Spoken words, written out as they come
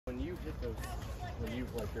Because when you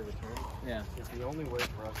like your return, Yeah. is the only way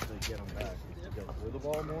for us to get them back is to go through the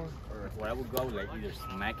ball more, or What I would go like either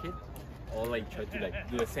smack it or like try to like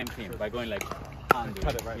do the same thing by going like under,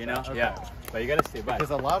 cut it right you know? back. Okay. Yeah. But you gotta stay back.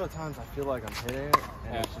 because a lot of times I feel like I'm hitting it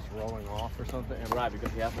and it's just rolling off or something. And Right,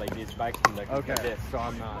 because you have like this backswing like okay, this. so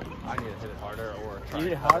I'm not. I need to hit it harder or try You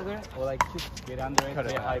hit to it cut harder or like just get under it, Cut it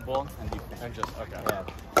play a back. high ball and defend. and just okay. Yeah.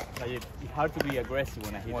 Like it's hard to be aggressive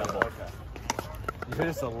when I hit that ball. Okay. You hit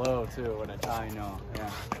it so low too when it's. I know, yeah.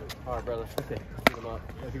 All right, brother. Okay. Pick 'em up.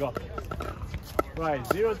 Let's go. Right,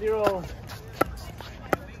 0-0.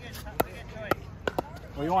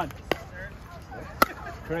 What do you want?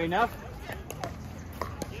 Correct enough?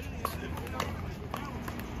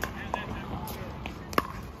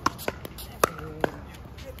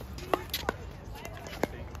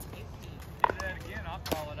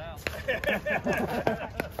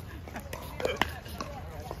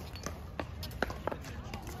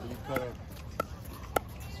 You put it.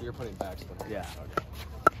 So you're putting backspin. Yeah.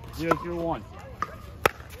 Okay. 0-1.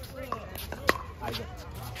 I go.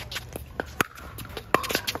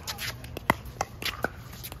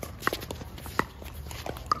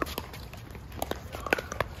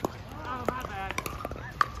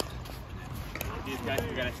 These guys,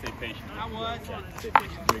 we gotta stay patient. I was. Yeah, stay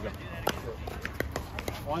patient. Here we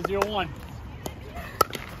go. 1-0-1.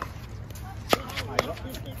 I go.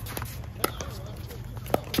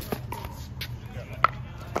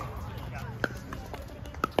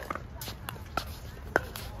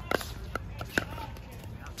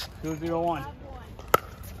 Two, 0-1.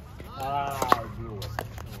 Ah, do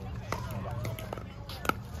it.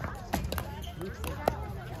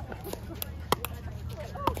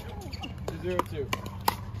 2-0-2. You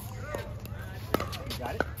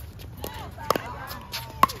got it?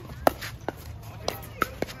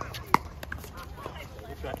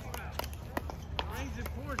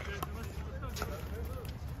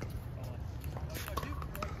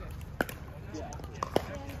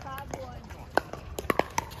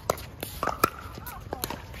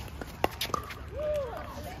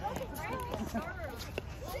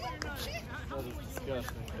 That is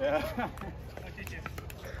disgusting. Yeah.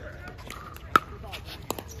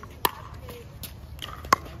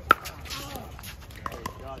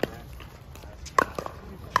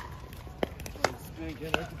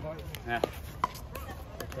 Yeah.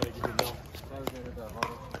 Try to get it down. I was gonna hit that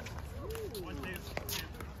harder.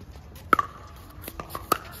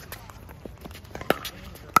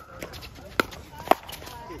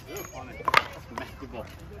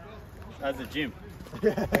 That's the gym.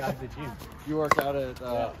 Yeah. That's the gym. You work out at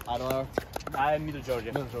Idle I am Middle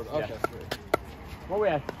Georgia. Hour? Okay, Yeah. sweet. Where we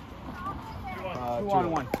at?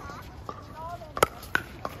 2-on-1.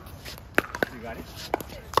 You got it?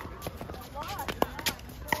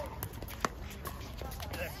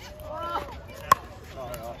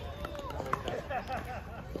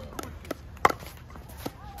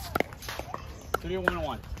 Three,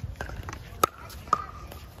 1-1.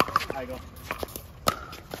 I go.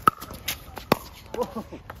 Whoa.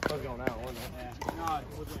 I was going out, wasn't it? Yeah. No, it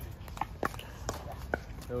was winning.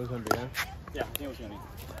 It was gonna be in. Yeah, I think it was winning.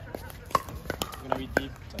 It's gonna be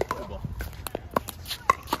deep, like football.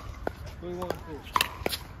 3-1-2.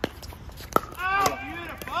 Oh,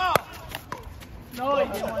 beautiful! No, he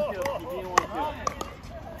didn't want to. He didn't want to.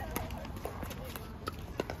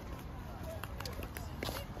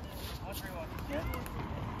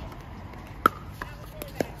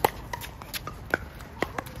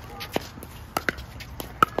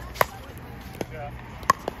 Yeah.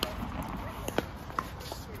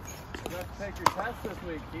 You have to take your test this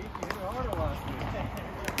week, Keith. You hit it harder last week.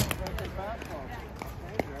 Take your fastball.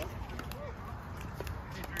 There you go.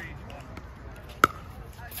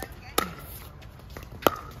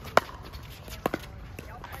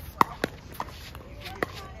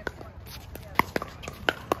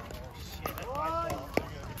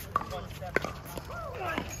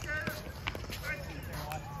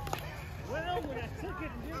 Well, when I took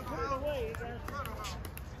it and didn't put it away,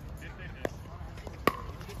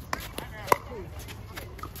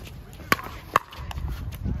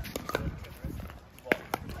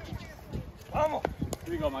 Vamos!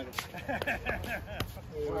 Here we go, Michael. Here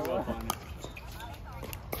we go, Bonnie.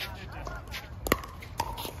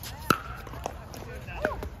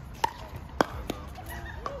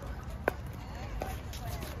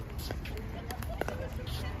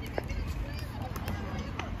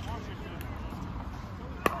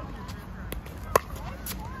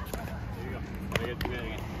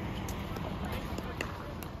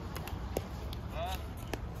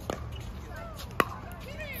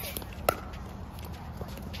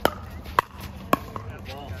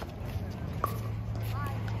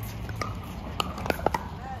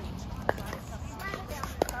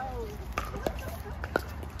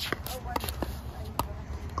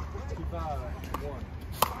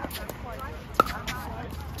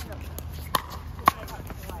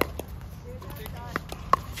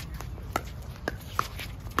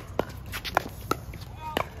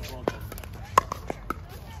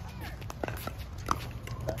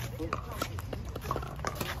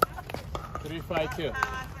 5-5-2.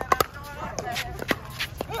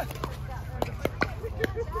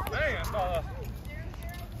 Dang, I saw that.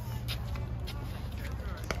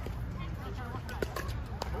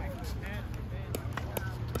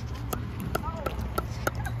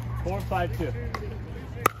 4-5-2.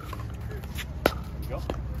 Go.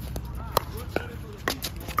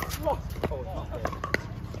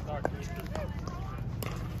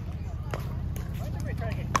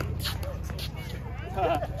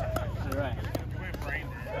 You're right.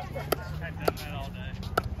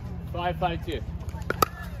 5-5-2.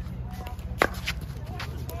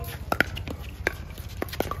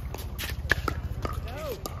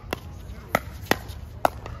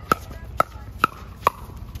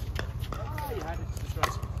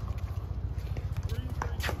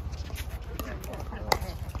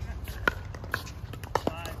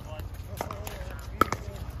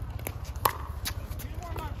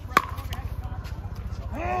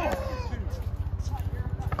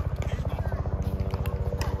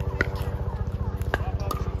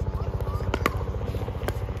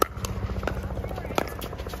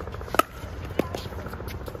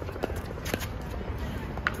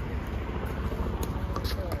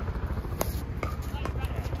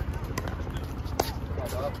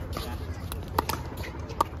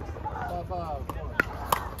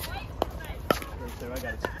 I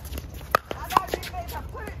got it.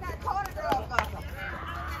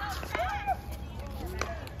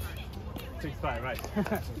 Six five, right?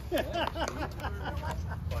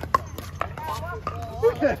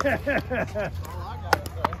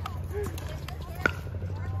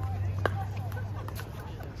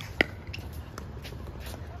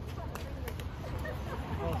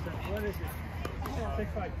 What is it?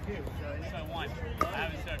 6-5-2. 6-5-1. I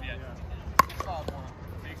haven't served yet.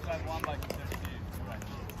 6-5-1 by 72. Right.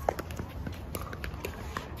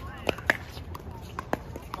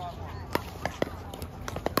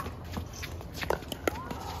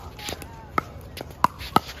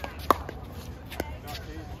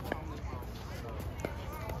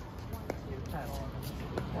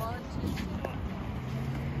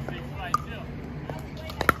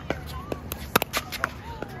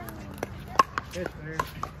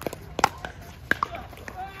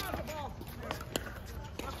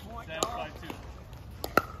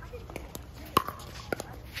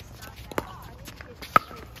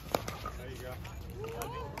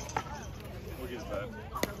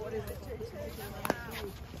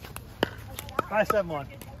 Five, 7-1.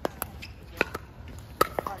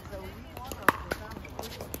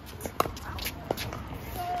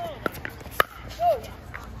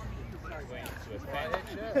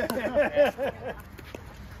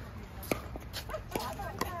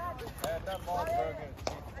 That ball's broken.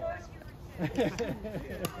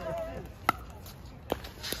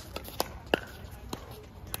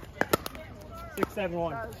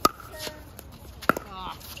 6-7-1.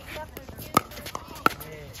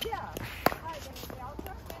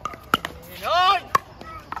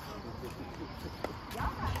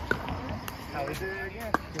 How we do it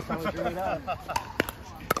again? Just how we drew it up.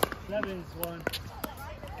 7-1.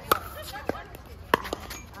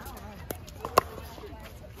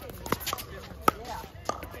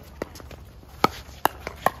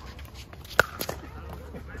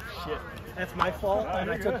 Shit. That's my fault,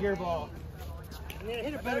 and I took your ball. I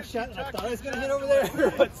hit a better shot than I thought I was going to hit over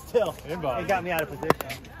there, but still, it got me out of position.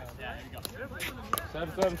 Yeah, here we go.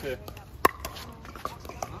 7-7-2.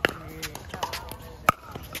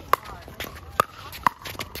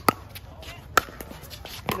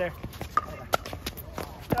 There.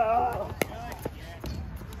 Oh.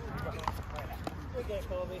 Good game,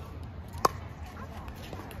 Colby.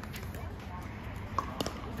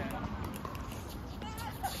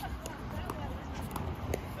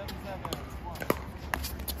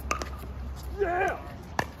 Yeah.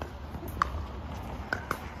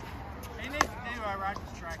 He needs to do a right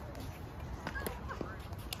strike.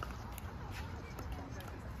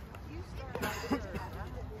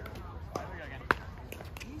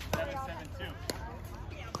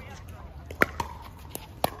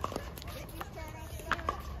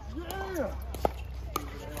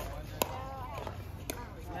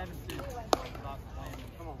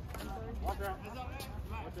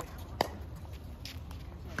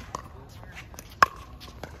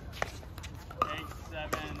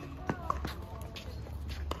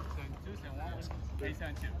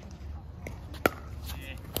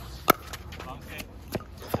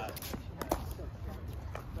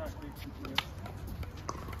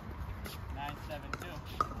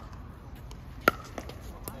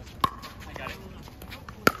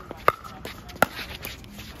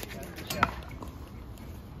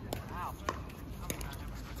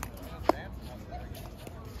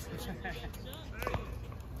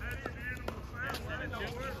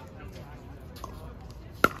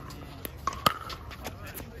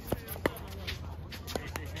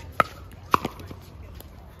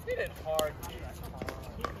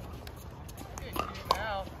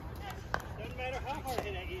 how hard I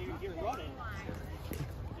hit at you, you're running.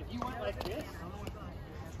 If you went like this,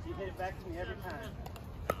 you hit it back to me every time.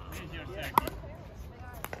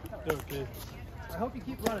 Okay. I hope you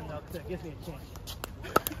keep running though, because that gives me a chance.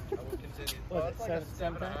 I will continue. What It's is like it, a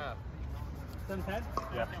 7.5. 7-10?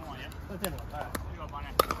 Yeah. What's in one?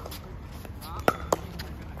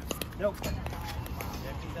 Nope.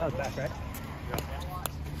 That was back, right?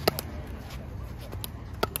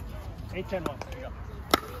 Yeah. 8-10-1. There you go.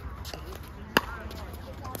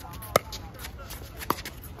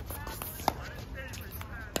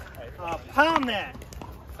 Pound that!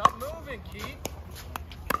 Stop moving, Keith.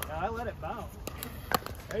 No, I let it bounce.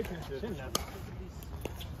 Very chin now.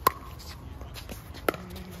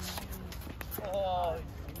 Oh.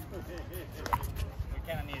 We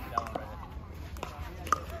kind of needed that one right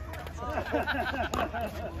there.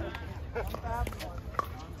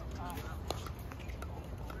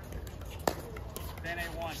 Then I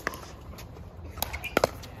won.